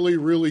sounds really,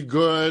 really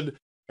good,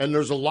 and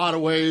there's a lot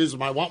of ways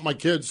I want my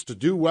kids to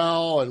do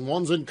well, and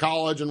one's in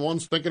college and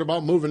one's thinking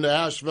about moving to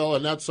Asheville,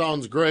 and that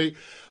sounds great.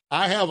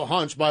 I have a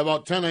hunch by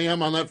about 10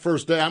 a.m. on that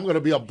first day, I'm going to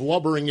be a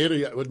blubbering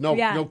idiot with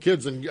no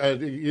kids. And,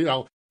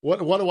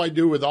 what do I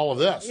do with all of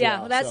this? Yeah,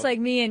 well, that's like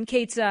me and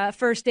Kate's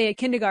first day at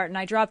kindergarten.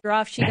 I dropped her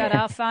off. She got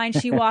out fine.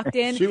 She walked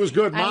in. She was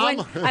good,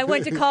 Mom. I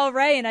went to call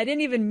Ray, and I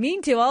didn't even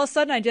mean to. All of a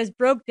sudden, I just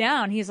broke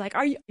down. He's like,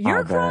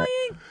 you're crying?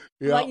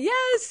 Yeah. Like,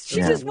 yes, she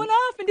just went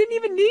off and didn't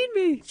even need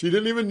me. She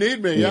didn't even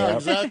need me. Yeah,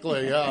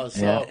 exactly. Yeah,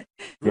 so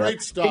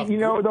great stuff.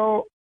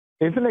 Though,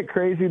 isn't it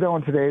crazy, though,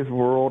 in today's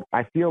world,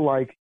 I feel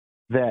like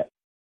that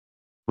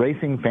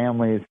racing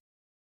families,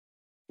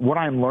 what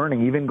I'm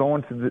learning, even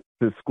going to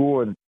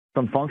school and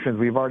some functions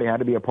we've already had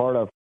to be a part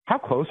of, how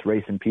close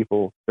racing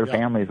people, their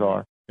families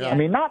are. Yeah. I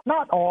mean, not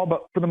all,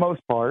 but for the most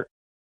part.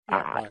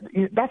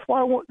 That's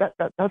why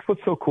that's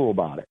what's so cool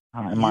about it,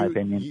 in my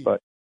opinion.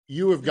 But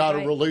you have got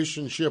a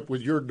relationship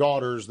with your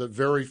daughters that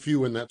very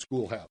few in that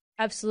school have.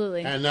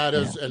 Absolutely. And that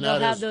is, and they'll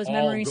that have is those all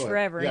memories good.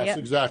 forever. Yes,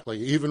 exactly.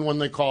 Even when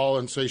they call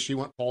and say she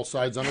went all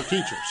sides on her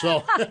teacher.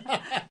 So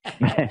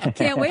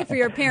can't wait for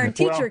your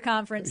parent-teacher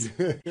conference.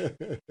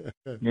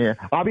 Yeah,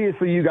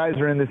 obviously you guys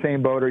are in the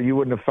same boat, or you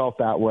wouldn't have felt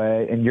that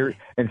way. And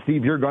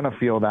Steve, you're going to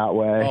feel that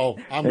way. Oh,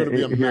 I'm going to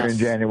be a here mess in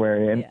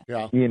January. And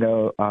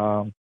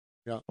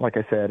like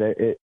I said,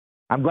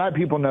 I'm glad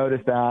people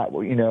noticed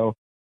that.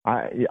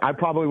 I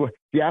probably would.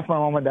 If you ask my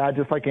mom and dad,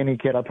 just like any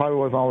kid, I probably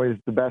wasn't always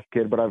the best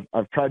kid, but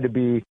I've tried to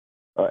be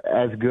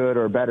as good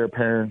or better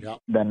parent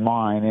than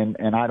mine,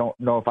 and I don't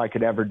know if I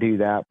could ever do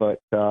that, but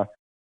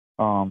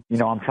I'm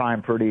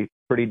trying pretty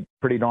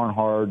darn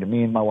hard.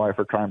 Me and my wife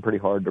are trying pretty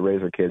hard to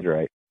raise our kids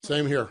right.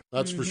 Same here,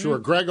 that's for sure.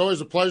 Greg, always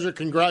a pleasure.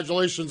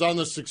 Congratulations on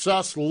the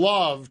success.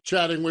 Love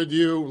chatting with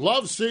you.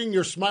 Love seeing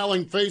your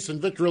smiling face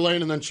in Victory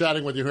Lane, and then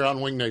chatting with you here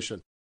on Wing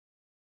Nation.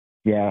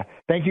 Yeah,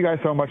 thank you guys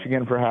so much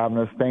again for having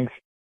us. Thanks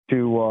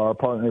to our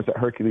partners at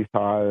Hercules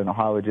Tire and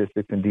Ohio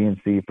Logistics and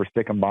DNC for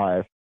sticking by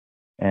us.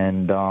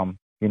 And,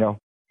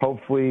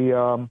 hopefully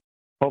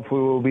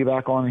we'll be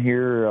back on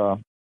here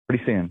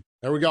pretty soon.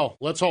 There we go.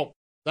 Let's hope.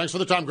 Thanks for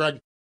the time, Greg.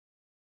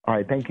 All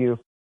right. Thank you.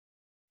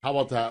 How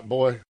about that,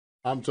 boy?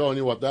 I'm telling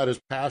you what, that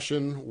is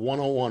passion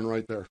 101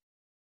 right there.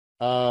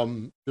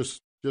 Just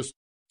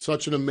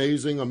such an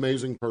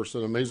amazing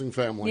person, amazing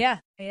family. Yeah.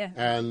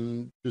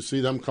 And to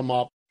see them come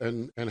up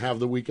and have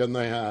the weekend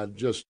they had,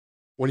 just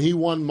when he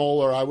won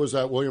Moeller, I was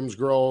at Williams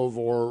Grove,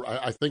 or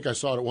I think I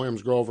saw it at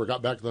Williams Grove, or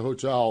got back to the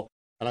hotel,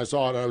 and I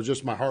saw it,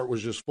 and my heart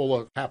was just full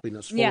of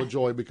happiness, full of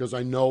joy, because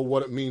I know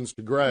what it means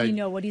to Greg. You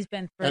know what he's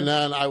been through. And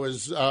then I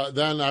was,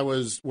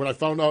 when I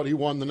found out he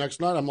won the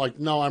next night, I'm like,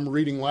 no, I'm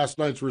reading last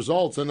night's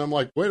results, and I'm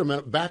like, wait a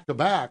minute, back to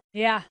back.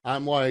 Yeah.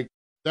 I'm like,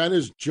 that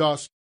is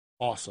just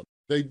awesome.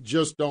 They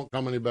just don't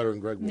come any better than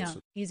Greg Wilson.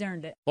 No, he's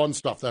earned it. Fun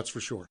stuff, that's for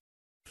sure.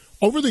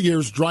 Over the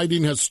years,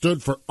 Dryden has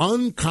stood for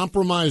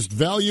uncompromised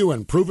value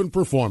and proven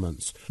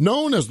performance.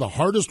 Known as the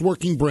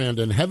hardest-working brand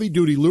in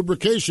heavy-duty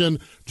lubrication,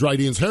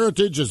 Dryden's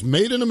heritage is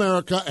made in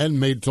America and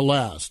made to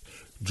last.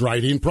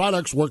 Dryden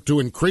products work to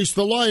increase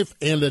the life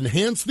and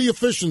enhance the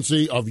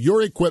efficiency of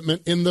your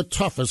equipment in the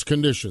toughest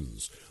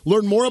conditions.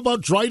 Learn more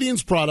about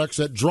Dryden's products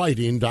at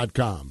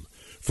Dryden.com.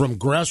 From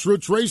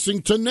grassroots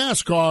racing to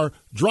NASCAR,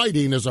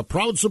 Dryden is a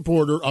proud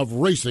supporter of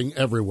racing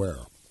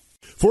everywhere.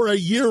 For a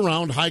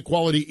year-round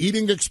high-quality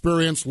eating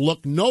experience,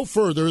 look no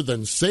further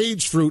than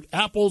Sage Fruit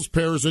apples,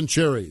 pears, and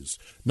cherries.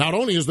 Not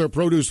only is their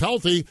produce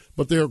healthy,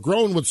 but they are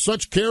grown with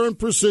such care and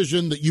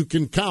precision that you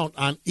can count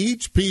on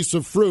each piece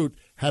of fruit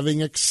having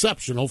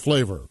exceptional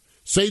flavor.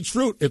 Sage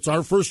Fruit, it's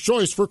our first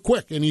choice for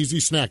quick and easy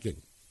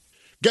snacking.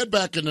 Get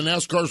back into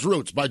NASCAR's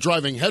roots by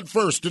driving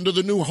headfirst into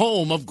the new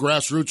home of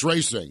grassroots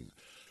racing.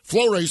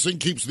 Flow Racing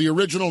keeps the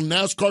original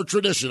NASCAR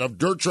tradition of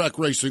dirt track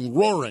racing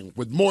roaring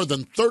with more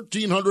than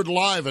 1,300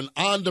 live and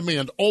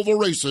on-demand oval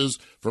races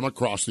from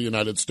across the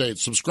United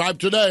States. Subscribe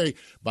today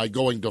by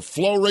going to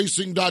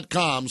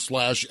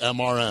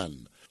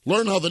flowracing.com/MRN.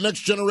 Learn how the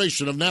next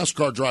generation of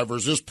NASCAR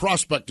drivers is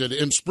prospected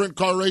in sprint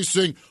car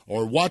racing,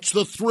 or watch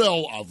the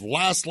thrill of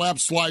last lap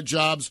slide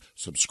jobs.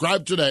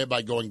 Subscribe today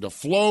by going to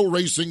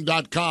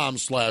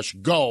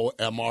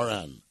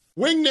flowracing.com/GoMRN.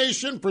 Wing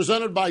Nation,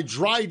 presented by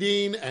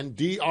Dryden and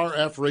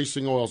DRF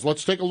Racing Oils.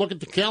 Let's take a look at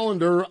the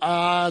calendar.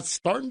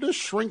 Starting to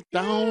shrink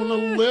down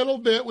a little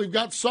bit. We've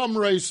got some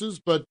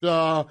races, but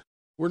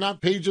we're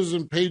not pages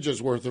and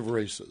pages worth of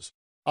races.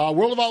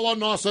 World of Outlaw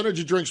NOS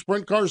Energy Drink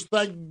Sprint Cars,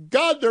 thank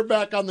God they're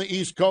back on the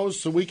East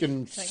Coast so we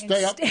can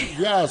stay up.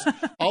 Yes,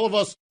 all of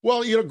us.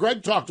 Well,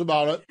 Greg talked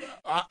about it.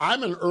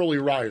 I'm an early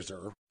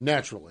riser,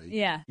 naturally.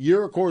 Yeah.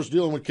 You're, of course,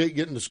 dealing with Kate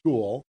getting to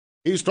school.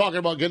 He's talking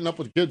about getting up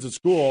with kids at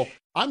school.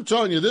 I'm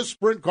telling you, this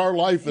sprint car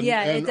life and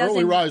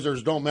early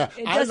risers don't matter.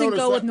 It doesn't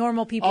go with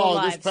normal people's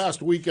lives. This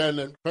past weekend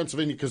in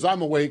Pennsylvania, because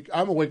I'm awake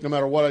no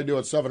matter what I do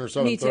at 7 or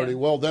 7:30.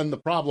 Well, then the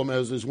problem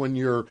is when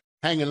you're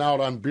hanging out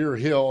on Beer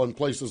Hill and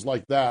places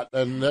like that,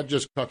 and that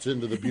just cuts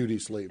into the beauty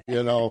sleep,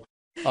 you know.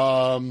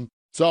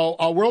 So,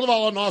 World of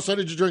Outlaw,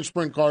 Energy Drink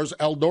Sprint Cars,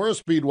 Eldora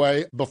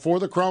Speedway, before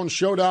the Crown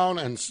Showdown,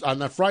 and on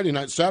that Friday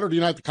night, Saturday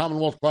night, the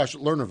Commonwealth Clash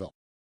at Lernerville.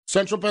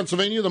 Central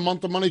Pennsylvania, the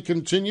month of money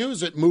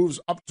continues. It moves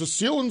up to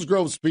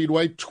Selinsgrove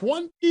Speedway,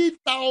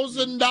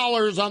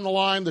 $20,000 on the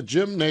line, the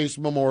Jim Nace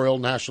Memorial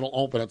National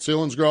Open at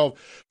Selinsgrove.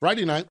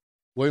 Friday night,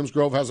 Williams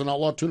Grove has an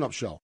Outlaw Tune-Up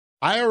Show.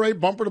 IRA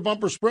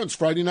bumper-to-bumper sprints,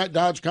 Friday night,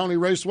 Dodge County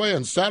Raceway,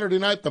 and Saturday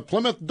night, the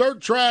Plymouth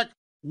Dirt Track,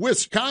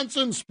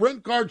 Wisconsin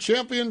Sprint Car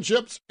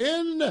Championships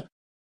in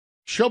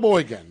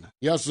Sheboygan.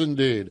 Yes,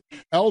 indeed.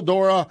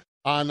 Eldora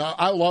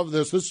I love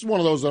this. This is one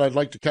of those that I'd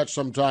like to catch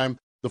sometime.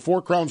 The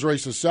Four Crowns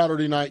races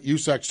Saturday night,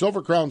 USAC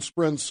Silver Crown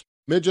Sprints,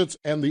 Midgets,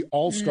 and the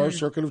All-Star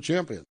Circuit of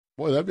Champions.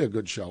 Boy, that'd be a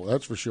good show,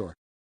 that's for sure.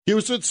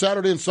 Houston,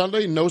 Saturday and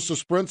Sunday, NOSA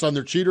Sprints on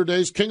their cheater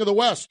days. King of the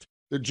West,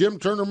 the Jim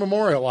Turner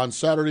Memorial on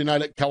Saturday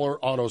night at Keller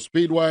Auto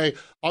Speedway.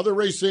 Other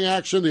racing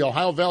action, the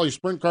Ohio Valley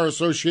Sprint Car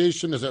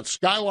Association is at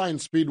Skyline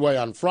Speedway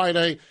on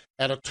Friday,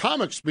 at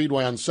Atomic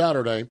Speedway on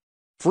Saturday.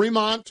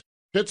 Fremont,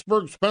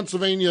 Pittsburgh,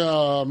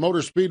 Pennsylvania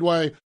Motor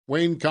Speedway,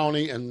 Wayne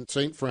County, and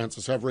St.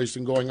 Francis have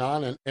racing going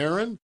on. And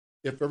Aaron,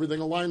 if everything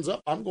aligns up,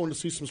 I'm going to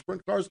see some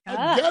sprint cars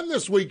again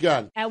this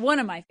weekend. At one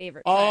of my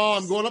favorite tracks. Oh,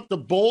 I'm going up to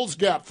Bulls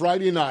Gap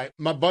Friday night.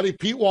 My buddy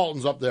Pete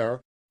Walton's up there,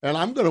 and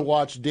I'm going to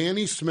watch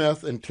Danny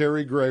Smith and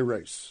Terry Gray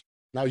race.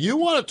 Now, you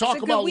want to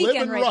talk about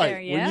living right.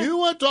 There, yeah? When you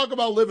want to talk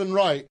about living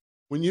right,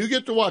 when you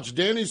get to watch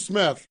Danny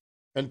Smith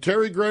and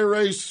Terry Gray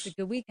race, it's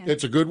a good weekend.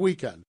 It's a good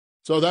weekend.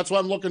 So that's what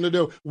I'm looking to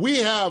do. We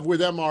have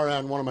with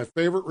MRN one of my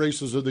favorite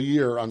races of the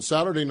year on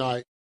Saturday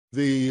night,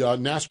 the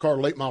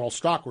NASCAR late model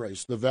stock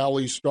race, the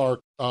Valley Star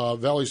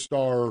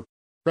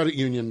Credit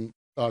Union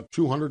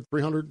 200,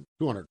 300,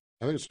 200.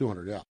 I think it's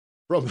 200, yeah.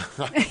 I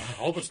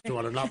hope it's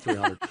 200, not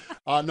 300.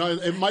 No,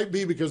 it might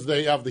be because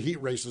they have the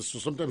heat races, so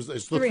sometimes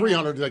it's the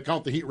 300. They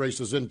count the heat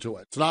races into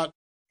it. It's not.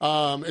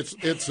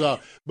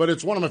 But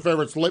it's one of my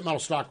favorites, late model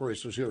stock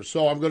races here.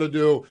 So I'm going to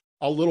do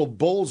a little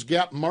Bulls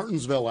Gap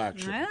Martinsville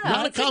action. Yeah,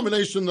 not a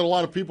combination that a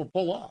lot of people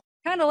pull off.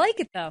 Kind of like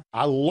it, though.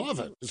 I love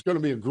it. It's going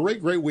to be a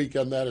great, great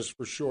weekend, that is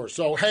for sure.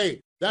 So, hey,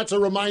 that's a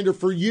reminder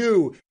for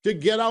you to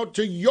get out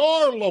to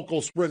your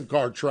local sprint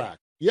car track.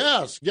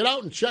 Yes, get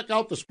out and check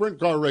out the sprint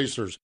car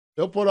racers.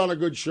 They'll put on a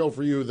good show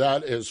for you,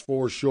 that is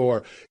for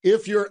sure.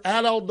 If you're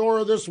at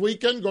Eldora this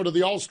weekend, go to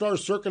the All-Star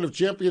Circuit of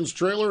Champions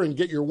trailer and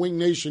get your Wing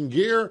Nation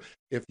gear.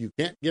 If you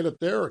can't get it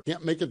there or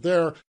can't make it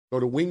there, go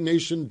to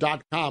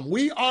wingnation.com.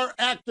 We are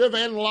active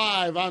and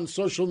live on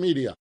social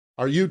media.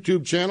 Our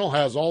YouTube channel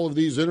has all of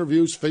these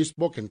interviews.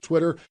 Facebook and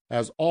Twitter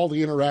has all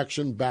the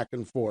interaction back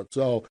and forth.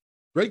 So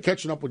great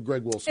catching up with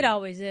Greg Wilson. It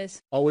always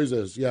is. Always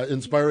is. Yeah,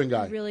 inspiring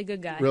guy. Really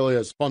good guy. Really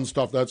is. Fun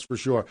stuff, that's for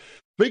sure.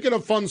 Speaking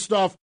of fun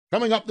stuff,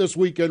 coming up this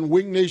weekend,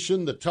 Wing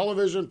Nation, the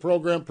television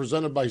program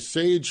presented by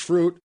Sage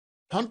Fruit,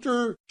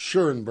 Hunter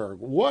Schuerenberg.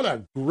 What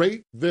a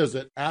great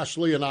visit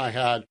Ashley and I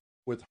had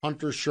with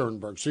Hunter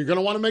Schuerenberg. So you're going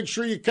to want to make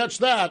sure you catch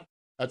that.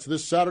 That's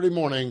this Saturday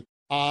morning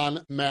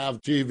on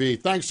MAV TV.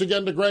 Thanks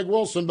again to Greg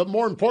Wilson, but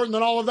more important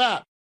than all of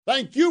that,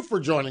 thank you for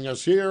joining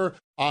us here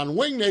on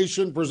Wing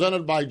Nation,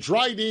 presented by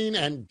Dryden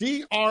and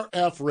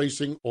DRF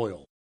Racing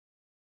Oil.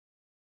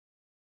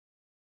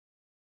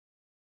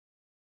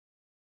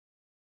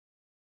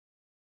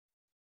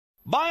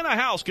 Buying a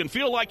house can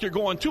feel like you're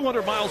going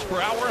 200 miles per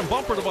hour in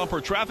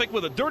bumper-to-bumper traffic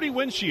with a dirty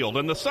windshield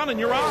and the sun in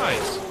your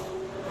eyes.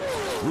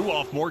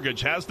 Ruoff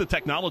Mortgage has the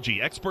technology,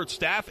 expert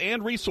staff,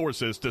 and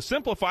resources to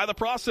simplify the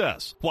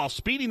process while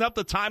speeding up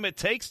the time it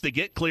takes to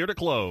get clear to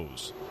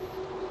close.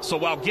 So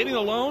while getting a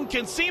loan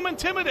can seem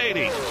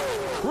intimidating,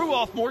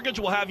 Ruoff Mortgage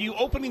will have you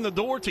opening the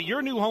door to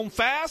your new home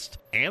fast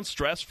and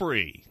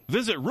stress-free.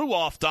 Visit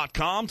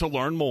Ruoff.com to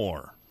learn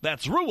more.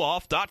 That's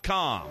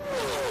Ruoff.com.